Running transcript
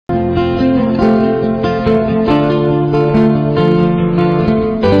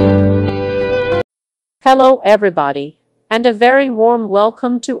Hello everybody, and a very warm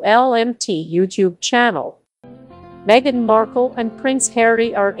welcome to LMT YouTube channel. Meghan Markle and Prince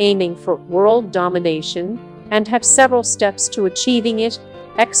Harry are aiming for world domination and have several steps to achieving it,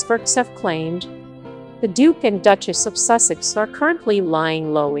 experts have claimed. The Duke and Duchess of Sussex are currently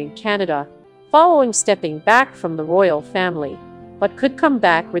lying low in Canada, following stepping back from the royal family, but could come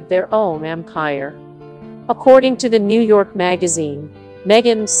back with their own empire. According to the New York Magazine,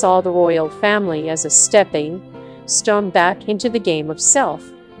 Meghan saw the royal family as a stepping stone back into the game of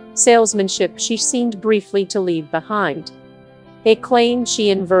salesmanship she seemed briefly to leave behind. They claim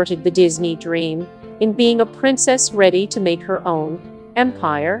she inverted the Disney dream in being a princess ready to make her own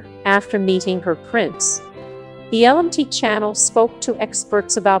empire after meeting her prince. The LMT channel spoke to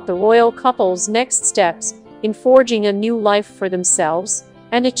experts about the royal couple's next steps in forging a new life for themselves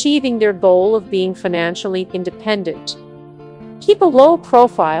and achieving their goal of being financially independent. Keep a low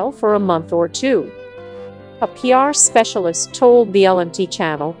profile for a month or two. A PR specialist told the LMT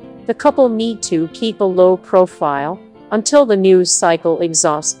channel the couple need to keep a low profile until the news cycle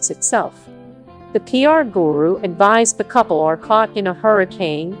exhausts itself. The PR guru advised the couple are caught in a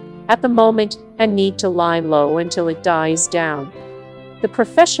hurricane at the moment and need to lie low until it dies down. The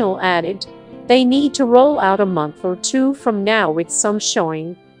professional added they need to roll out a month or two from now with some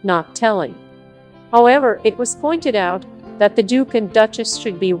showing, not telling. However, it was pointed out that the Duke and Duchess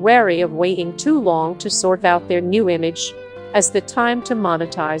should be wary of waiting too long to sort out their new image, as the time to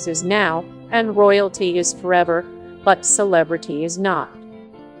monetize is now, and royalty is forever, but celebrity is not.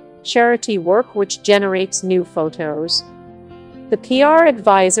 Charity work which generates new photos. The PR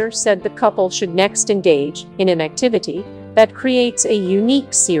advisor said the couple should next engage in an activity that creates a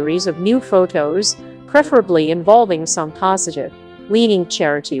unique series of new photos, preferably involving some positive, leaning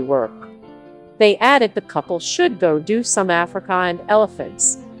charity work. They added the couple should go do some Africa and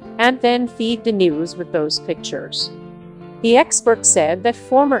elephants, and then feed the news with those pictures. The expert said that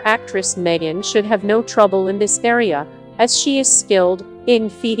former actress Meghan should have no trouble in this area, as she is skilled in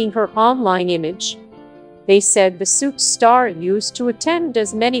feeding her online image. They said the Suits star used to attend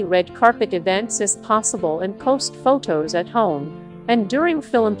as many red carpet events as possible and post photos at home and during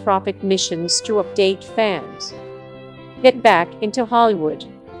philanthropic missions to update fans. Get back into Hollywood.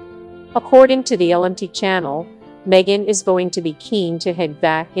 According to the LMT channel, Meghan is going to be keen to head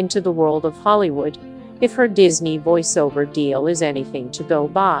back into the world of Hollywood if her Disney voiceover deal is anything to go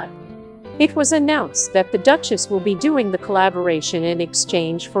by. It was announced that the Duchess will be doing the collaboration in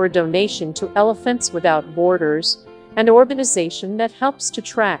exchange for a donation to Elephants Without Borders, an organization that helps to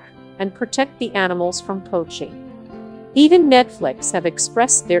track and protect the animals from poaching. Even Netflix have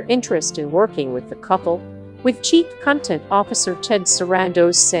expressed their interest in working with the couple, with Chief Content Officer Ted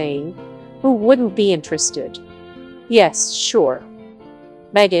Sarandos saying, "Who wouldn't be interested? Yes, sure."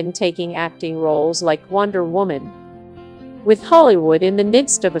 Meghan taking acting roles like Wonder Woman. With Hollywood in the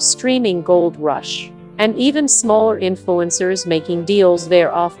midst of a streaming gold rush, and even smaller influencers making deals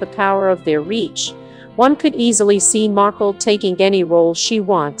there off the power of their reach, one could easily see Markle taking any role she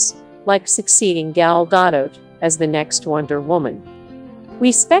wants, like succeeding Gal Gadot as the next Wonder Woman.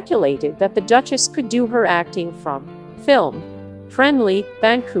 We speculated that the Duchess could do her acting from film-friendly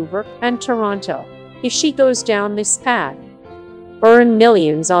Vancouver and Toronto if she goes down this path. Earn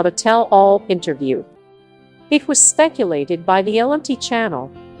millions on a tell-all interview. It was speculated by the LMT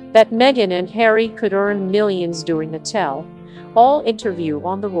channel that Meghan and Harry could earn millions doing the tell-all interview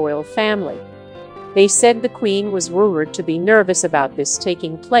on the royal family. They said the Queen was rumored to be nervous about this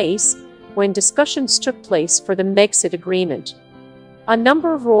taking place when discussions took place for the Brexit agreement. A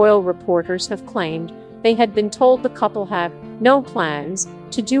number of royal reporters have claimed they had been told the couple have no plans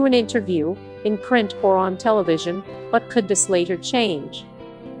to do an interview in print or on television, but could this later change?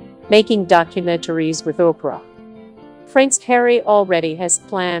 Making documentaries with Oprah. Prince Harry already has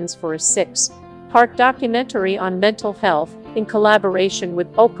plans for a 6-part documentary on mental health in collaboration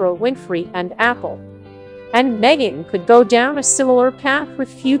with Oprah Winfrey and Apple. And Meghan could go down a similar path with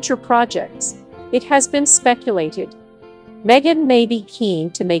future projects. It has been speculated Meghan may be keen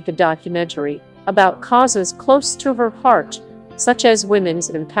to make a documentary about causes close to her heart, such as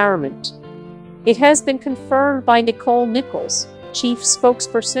women's empowerment. It has been confirmed by Nicole Nichols, chief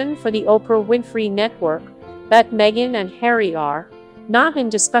spokesperson for the Oprah Winfrey Network, that Meghan and Harry are not in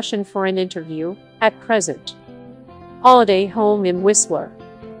discussion for an interview at present. Holiday home in Whistler.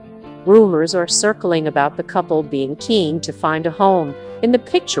 Rumors are circling about the couple being keen to find a home in the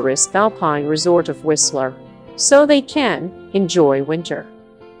picturesque alpine resort of Whistler, so they can enjoy winter.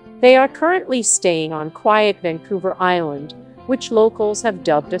 They are currently staying on quiet Vancouver Island, which locals have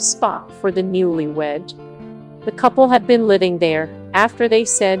dubbed a spot for the newlywed. The couple had been living there after they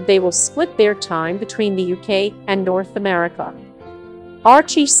said they will split their time between the UK and North America.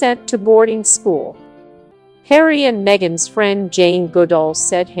 Archie sent to boarding school. Harry and Meghan's friend Jane Goodall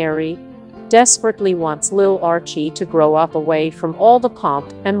said Harry desperately wants little Archie to grow up away from all the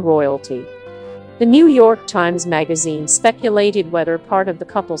pomp and royalty. The New York Times Magazine speculated whether part of the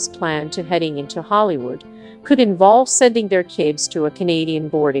couple's plan to heading into Hollywood could involve sending their kids to a Canadian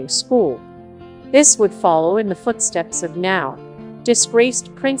boarding school. This would follow in the footsteps of now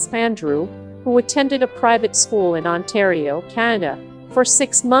disgraced Prince Andrew, who attended a private school in Ontario, Canada, for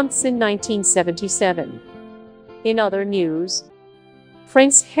 6 months in 1977. In other news,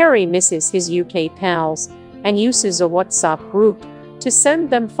 Prince Harry misses his UK pals and uses a WhatsApp group to send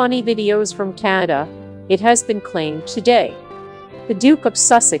them funny videos from Canada, it has been claimed today. The Duke of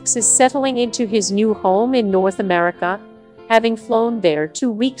Sussex is settling into his new home in North America, having flown there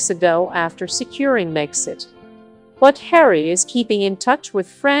 2 weeks ago after securing Brexit. But Harry is keeping in touch with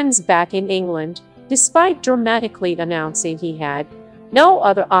friends back in England, despite dramatically announcing he had no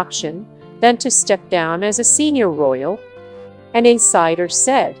other option than to step down as a senior royal. An insider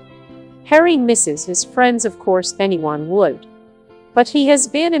said, "Harry misses his friends, of course anyone would. But he has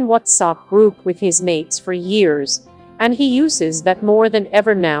been in WhatsApp group with his mates for years, and he uses that more than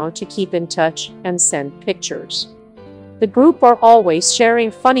ever now to keep in touch and send pictures. The group are always sharing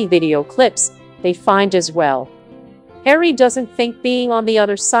funny video clips they find as well." Harry doesn't think being on the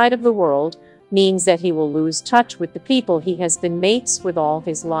other side of the world means that he will lose touch with the people he has been mates with all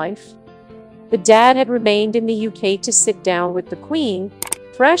his life. The dad had remained in the UK to sit down with the Queen,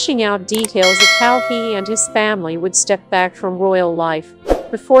 thrashing out details of how he and his family would step back from royal life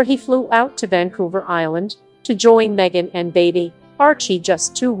before he flew out to Vancouver Island to join Meghan and baby Archie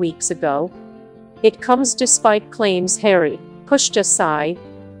just 2 weeks ago. It comes despite claims Harry pushed aside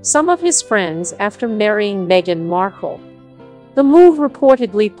some of his friends after marrying Meghan Markle. The move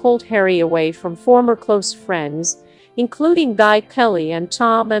reportedly pulled Harry away from former close friends, including Guy Kelly and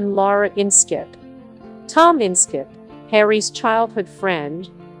Tom and Laura Inskip. Tom Inskip, Harry's childhood friend,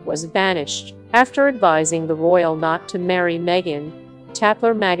 was banished after advising the royal not to marry Meghan,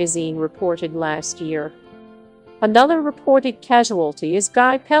 Tatler magazine reported last year. Another reported casualty is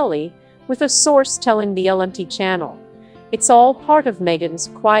Guy Kelly, with a source telling the LMT channel it's all part of Meghan's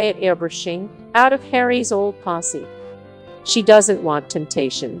quiet airbrushing out of Harry's old posse. She doesn't want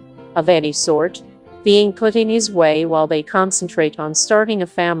temptation of any sort being put in his way while they concentrate on starting a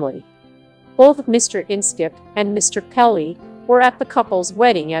family. Both Mr. Inskip and Mr. Kelly were at the couple's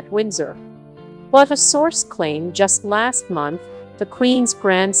wedding at Windsor. But a source claimed just last month the Queen's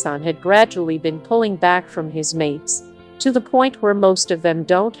grandson had gradually been pulling back from his mates, to the point where most of them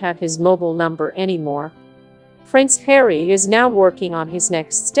don't have his mobile number anymore. Prince Harry is now working on his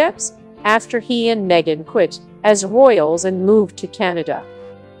next steps after he and Meghan quit as royals and moved to Canada.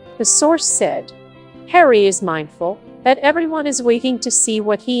 The source said, "Harry is mindful that everyone is waiting to see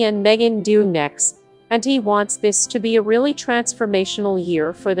what he and Meghan do next, and he wants this to be a really transformational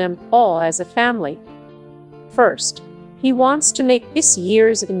year for them all as a family. First, he wants to make this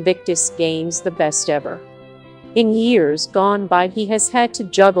year's Invictus Games the best ever. In years gone by, he has had to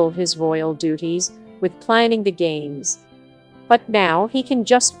juggle his royal duties with planning the games. But now he can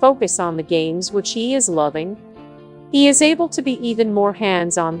just focus on the games which he is loving. He is able to be even more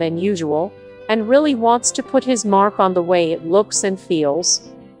hands-on than usual, and really wants to put his mark on the way it looks and feels.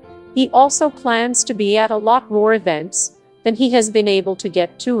 He also plans to be at a lot more events than he has been able to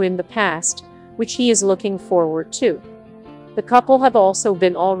get to in the past, which he is looking forward to." The couple have also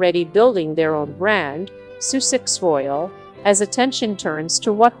been already building their own brand, Sussex Royal, as attention turns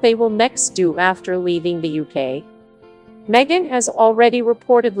to what they will next do after leaving the UK. Meghan has already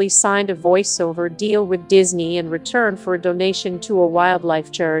reportedly signed a voiceover deal with Disney in return for a donation to a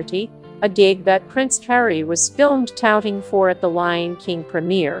wildlife charity, a gig that Prince Harry was filmed touting for at the Lion King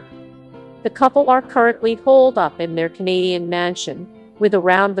premiere. The couple are currently holed up in their Canadian mansion, with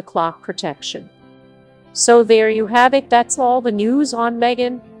around-the-clock protection. So there you have it. That's all the news on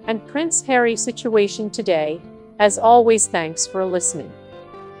Meghan and Prince Harry's situation today. As always, thanks for listening.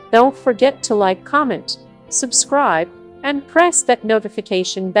 Don't forget to like, comment, subscribe, and press that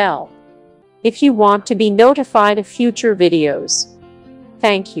notification bell if you want to be notified of future videos.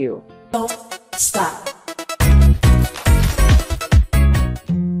 Thank you. Don't stop.